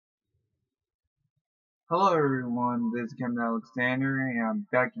Hello everyone, this is Kevin Alexander, and I'm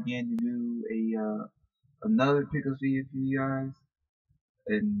back again to do another pickups video for you guys.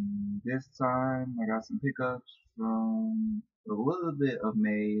 And this time, I got some pickups from a little bit of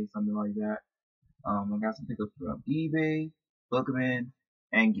May, something like that. I got some pickups from eBay, Bookman,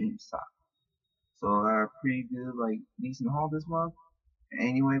 and GameStop. So I got a pretty good, decent haul this month.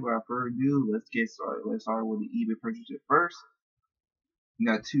 Anyway, without further ado, let's get started. Let's start with the eBay purchases first. We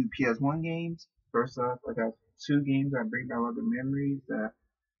got two PS1 games. First off, I got two games that bring back a lot of memories that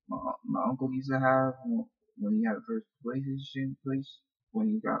my uncle used to have when he had the first PlayStation when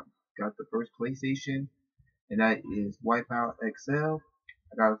he got the first PlayStation, and that is Wipeout XL.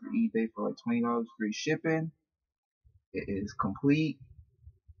 I got it for eBay for like $20 free shipping. It is complete,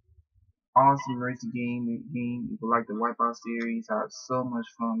 awesome racing game. If you like the Wipeout series, I have so much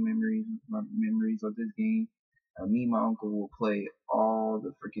fun memories of this game. Me and my uncle will play all the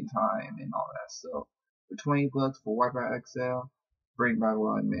freaking time and all that. So for $20 for Wipeout XL, bring back a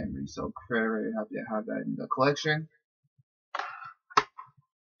lot of memories. So very happy to have that in the collection.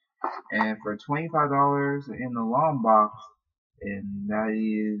 And for $25 in the long box, and that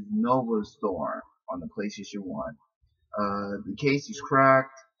is Nova Storm on the PlayStation 1. The case is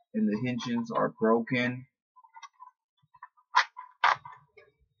cracked and the hinges are broken.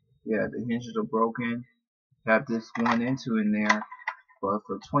 Yeah, the hinges are broken. Have this 1 and 2 in there. But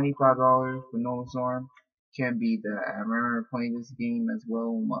for $25 for Nova Storm, can't beat that. I remember playing this game as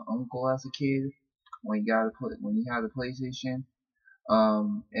well with my uncle as a kid when he had a PlayStation.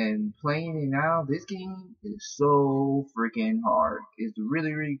 And playing it now, this game is so freaking hard. It's a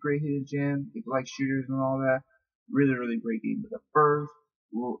really great hidden gem. If you like shooters and all that, really great game. But the first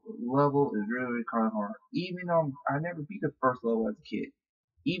level is really kind of hard. Even though I never beat the first level as a kid.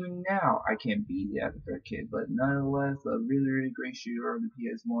 Even now, I can't beat it as a kid. But nonetheless, a really great shooter on the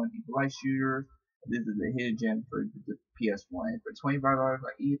PS1. If you like shooters, this is a hidden gem for the PS1. For $25 on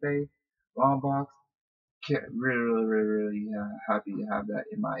eBay, long box, really happy to have that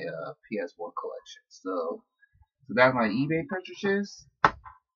in my PS1 collection. So that's my eBay purchases,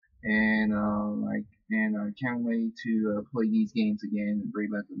 and I can't wait to play these games again and bring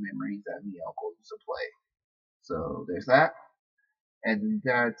back the memories that me and Uncle used to play. So there's that, and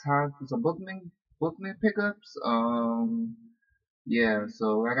time for some Bookman pickups. Yeah,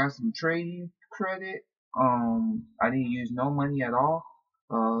 so I got some trading credit. I didn't use no money at all.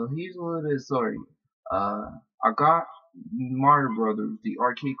 Here's a little bit of story. Uh, I got Mario Brothers, the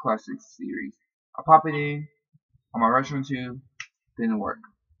arcade classics series. I pop it in on my Retron 2, didn't work.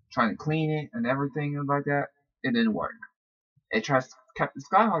 Trying to clean it and everything like that, it didn't work. It tries to Captain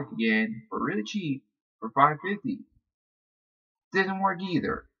Skyhawk again for really cheap for $5.50. Didn't work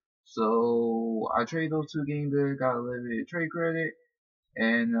either. So I traded those two games there, got a little bit of trade credit,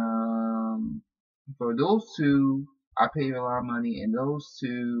 and for those two, I paid a lot of money, and those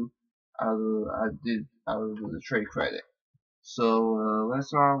two, I was with a trade credit. So let's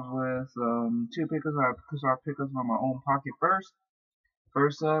start with two pickups. I start pickups on my own pocket first.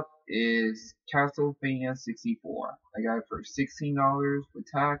 First up is Castlevania 64. I got it for $16 with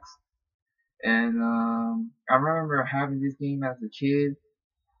tax, and I remember having this game as a kid.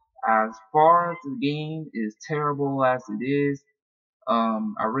 As far as the game is terrible as it is,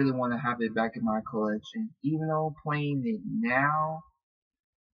 I really want to have it back in my collection. Even though playing it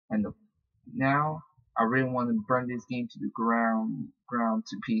and the, now, I really want to burn this game to the ground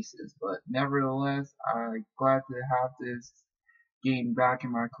to pieces. But nevertheless, I'm glad to have this game back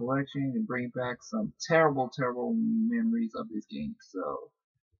in my collection and bring back some terrible memories of this game. So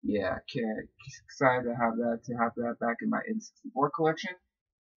yeah, excited to have that back in my N64 collection.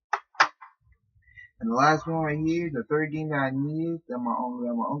 And the last one right here, the third game that I needed that my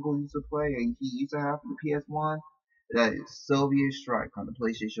uncle used to play and he used to have for the PS1, that is Soviet Strike on the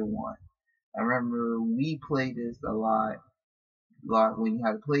PlayStation 1. I remember we played this a lot when you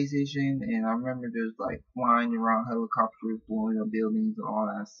had a PlayStation, and I remember just like flying around helicopters, blowing up buildings and all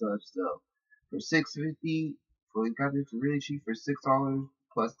that such stuff. For $6.50, we got this really cheap for $6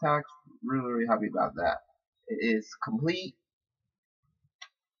 plus tax. Really happy about that. It is complete.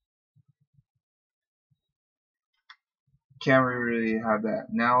 Can't really have that.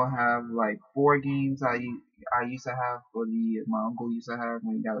 Now I have like 4 games I used to have my uncle used to have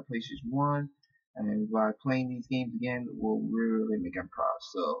when he got a PlayStation 1, and by playing these games again will really make him proud.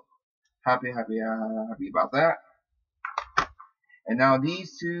 So happy about that. And now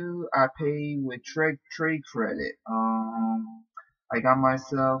these two I pay with trade credit. I got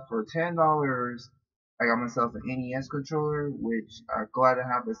myself for $10. I got myself an NES controller, which I'm glad to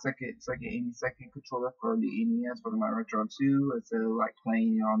have a second controller for the NES for my Retron 2 instead of like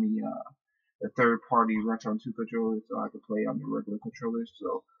playing on a third-party Retron 2 controller, so I could play on the regular controllers.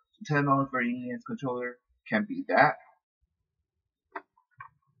 So $10 for an NES controller can't beat that.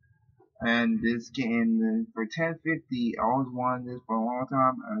 And this game for $10.50, I always wanted this for a long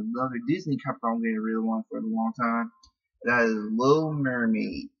time. Another Disney Capcom game I really wanted for a long time. That is Little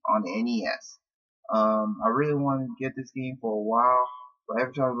Mermaid on the NES. I really wanted to get this game for a while, but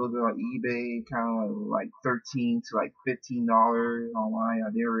every time I looked on eBay, kind of like $13 to like $15 online.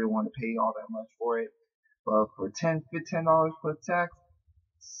 I didn't really want to pay all that much for it, but for $10 plus tax,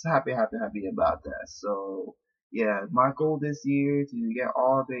 happy about that. So yeah, my goal this year is to get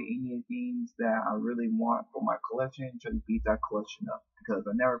all the NES games that I really want for my collection, try to beat that collection up, because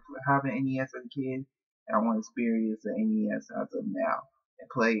I never had an NES as a kid, and I want to experience the NES as of now and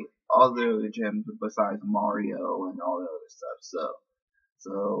play other gems besides Mario and all the other stuff.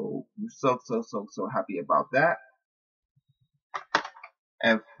 So happy about that.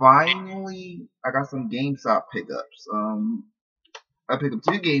 And finally, I got some GameStop pickups. I picked up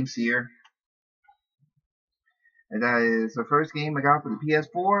 2 games here. And that is the first game I got for the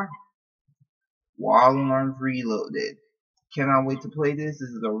PS4, Wild Arms Reloaded. Cannot wait to play this. This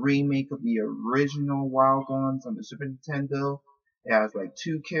is a remake of the original Wild Arms on the Super Nintendo. It has like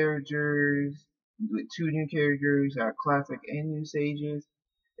 2 characters, with 2 new characters, classic and new stages.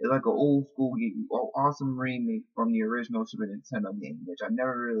 It's like an old school game, awesome remake from the original Super Nintendo game, which I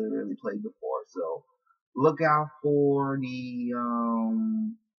never really played before. So look out for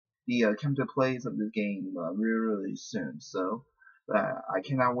the attempted plays of this game really soon. So I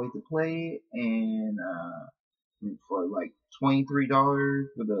cannot wait to play it, and for like $23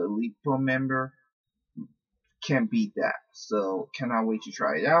 for the Elite Pro member, can't beat that. So cannot wait to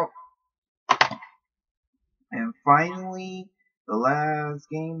try it out. And finally, the last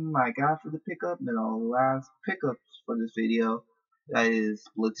game I got for the pickup, and the last pickups for this video, that is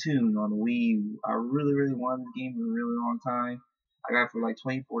Splatoon on Wii U. I really wanted this game for a really long time. I got it for like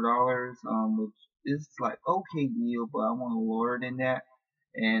 $24, which is like okay deal, but I want lower than that.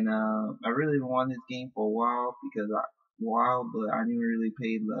 And I really wanted this game for a while, but I didn't really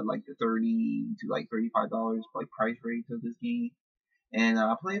pay like the $30 to like $35 like price rate of this game. And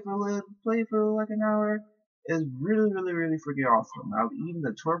I played for like an hour. It's really freaking awesome. Now even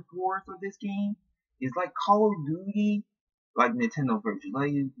the turf wars of this game is like Call of Duty, like Nintendo version.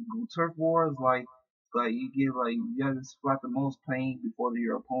 Like turf wars, like you get like you gotta splat the most paint before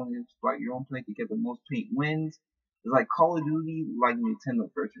your opponent splat your own paint to get the most paint wins. It's like Call of Duty, like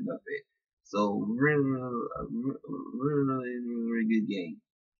Nintendo version of it. So really good game.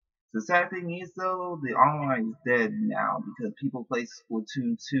 The sad thing is though, the online is dead now because people play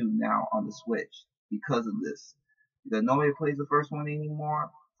Splatoon 2 now on the Switch because of this. Because nobody plays the first one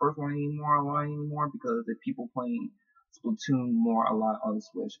anymore online anymore, because the people playing Splatoon more a lot on the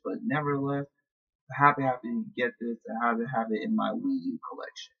Switch. But nevertheless, happy to get this and have it in my Wii U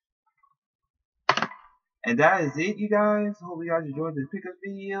collection. And that is it, you guys. Hope you guys enjoyed this pickup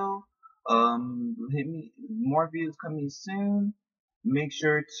video. Hit me, more videos coming soon. Make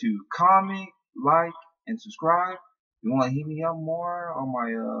sure to comment, like, and subscribe. If you want to hit me up more on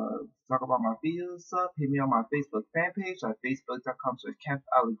my talk about my videos and stuff, hit me on my Facebook fan page at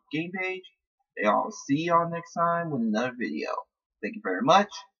facebook.com/CampAlecGame page. And I'll see y'all next time with another video. Thank you very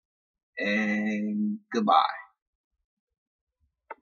much, and goodbye.